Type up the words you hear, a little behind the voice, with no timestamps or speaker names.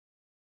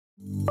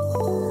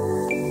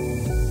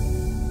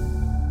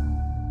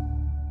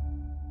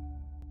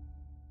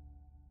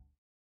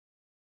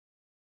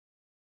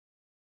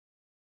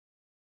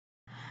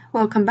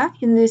Welcome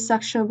back. In this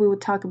section, we will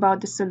talk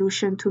about the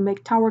solution to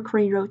make tower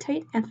crane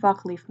rotate and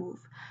forklift move.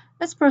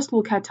 Let's first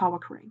look at tower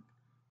crane.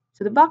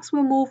 So the box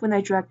will move when I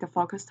drag the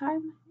focus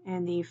time,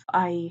 and if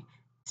I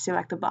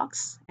select the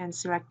box and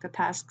select the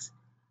tasks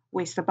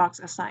with the box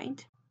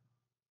assigned,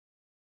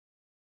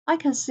 I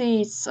can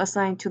see it's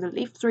assigned to the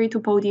lift 3 to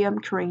podium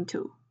crane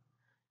 2.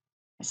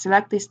 I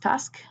select this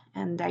task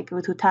and I go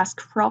to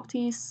task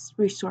properties,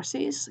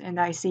 resources, and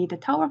I see the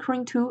tower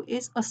crane 2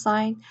 is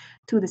assigned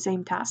to the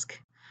same task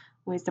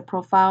with the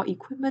profile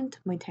equipment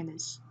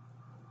maintenance.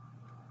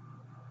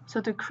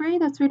 So to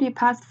create a 3D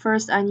path,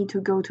 first I need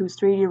to go to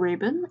 3D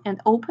ribbon and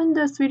open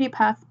the 3D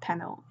path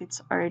panel.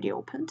 It's already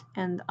opened,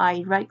 and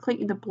I right click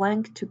in the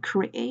blank to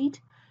create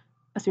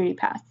a 3D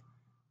path.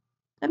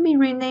 Let me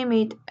rename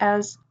it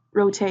as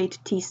rotate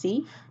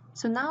TC.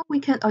 So now we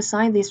can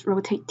assign this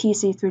rotate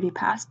TC 3D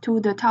path to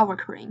the tower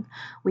crane.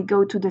 We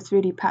go to the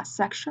 3D path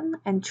section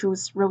and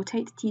choose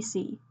rotate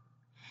TC.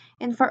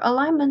 And for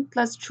alignment,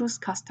 let's choose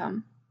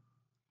custom.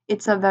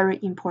 It's a very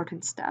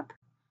important step.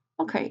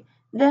 Okay,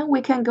 then we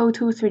can go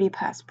to 3D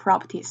Path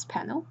Properties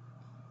panel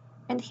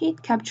and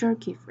hit Capture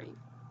Keyframe.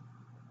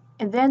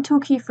 And then 2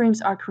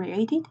 keyframes are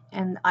created,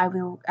 and I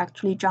will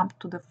actually jump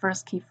to the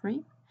first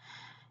keyframe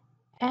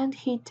and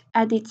hit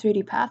Edit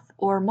 3D Path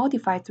or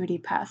Modify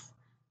 3D Path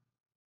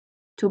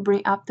to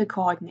bring up the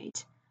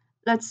coordinate.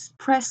 Let's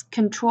press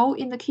Ctrl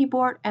in the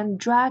keyboard and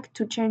drag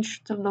to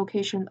change the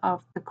location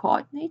of the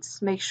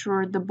coordinates. Make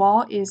sure the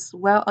ball is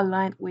well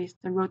aligned with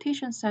the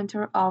rotation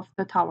center of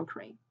the tower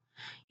crane.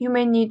 You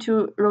may need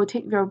to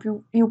rotate your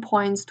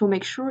viewpoints to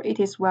make sure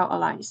it is well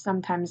aligned.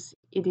 Sometimes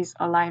it is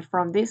aligned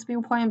from this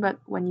viewpoint, but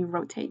when you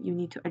rotate, you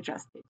need to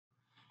adjust it.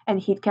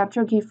 And hit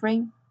Capture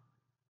Keyframe.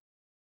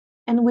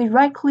 And we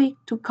right-click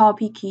to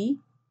copy key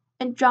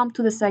and jump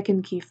to the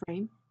second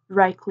keyframe.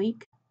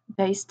 Right-click,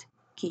 paste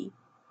key.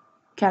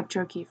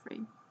 Capture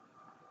keyframe.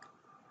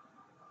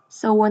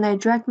 So when I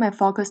drag my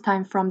focus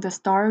time from the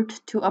start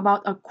to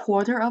about a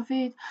quarter of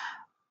it,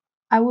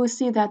 I will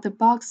see that the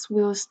box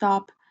will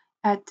stop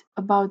at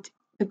about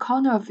the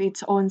corner of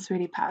its own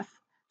 3D path.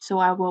 So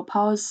I will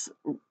pause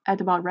at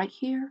about right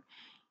here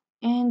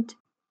and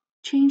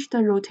change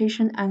the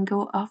rotation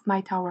angle of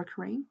my tower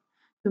crane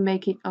to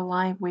make it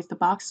align with the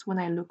box when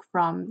I look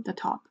from the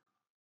top.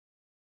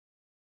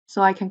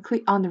 So I can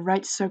click on the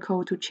right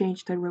circle to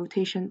change the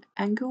rotation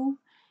angle,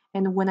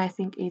 and when I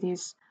think it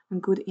is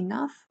good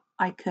enough,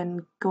 I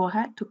can go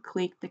ahead to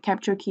click the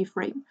capture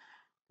keyframe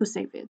to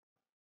save it.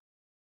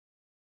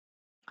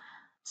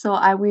 So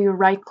I will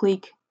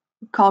right-click,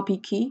 copy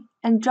key,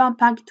 and jump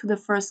back to the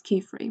first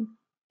keyframe,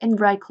 and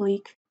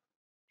right-click,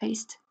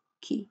 paste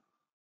key.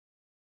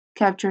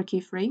 Capture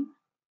keyframe.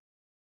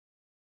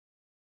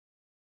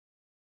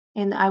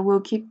 And I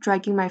will keep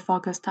dragging my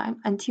focus time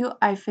until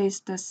I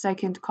face the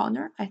second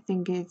corner. I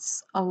think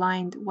it's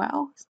aligned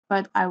well,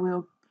 but I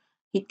will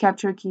hit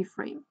capture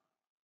keyframe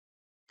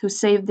to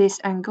save this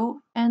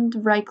angle and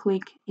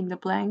right-click in the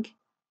blank,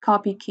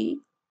 copy key,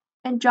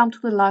 and jump to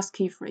the last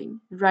keyframe,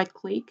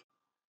 right-click,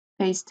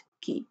 paste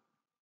key.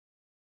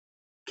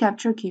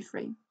 Capture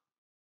keyframe.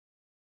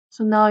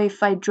 So now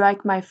if I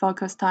drag my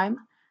focus time,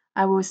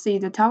 I will see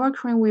the tower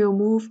crane will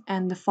move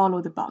and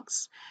follow the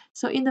box.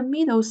 So in the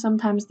middle,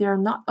 sometimes they are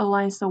not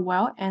aligned so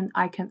well, and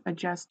I can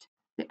adjust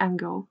the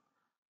angle.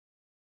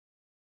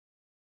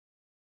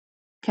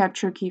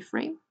 Capture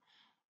keyframe.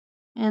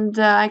 And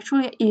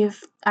actually,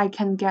 if I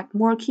can get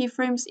more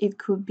keyframes, it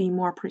could be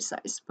more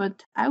precise.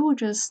 But I will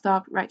just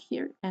stop right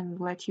here and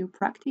let you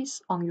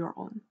practice on your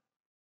own.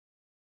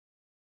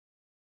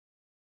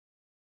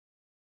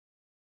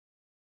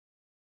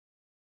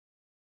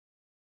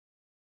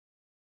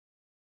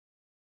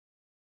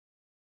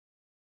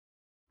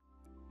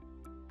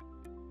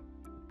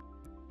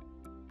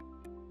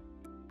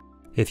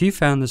 If you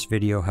found this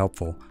video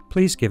helpful,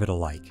 please give it a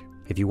like.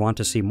 If you want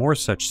to see more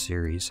such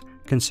series,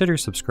 consider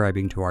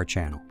subscribing to our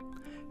channel.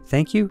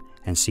 Thank you,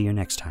 and see you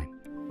next time.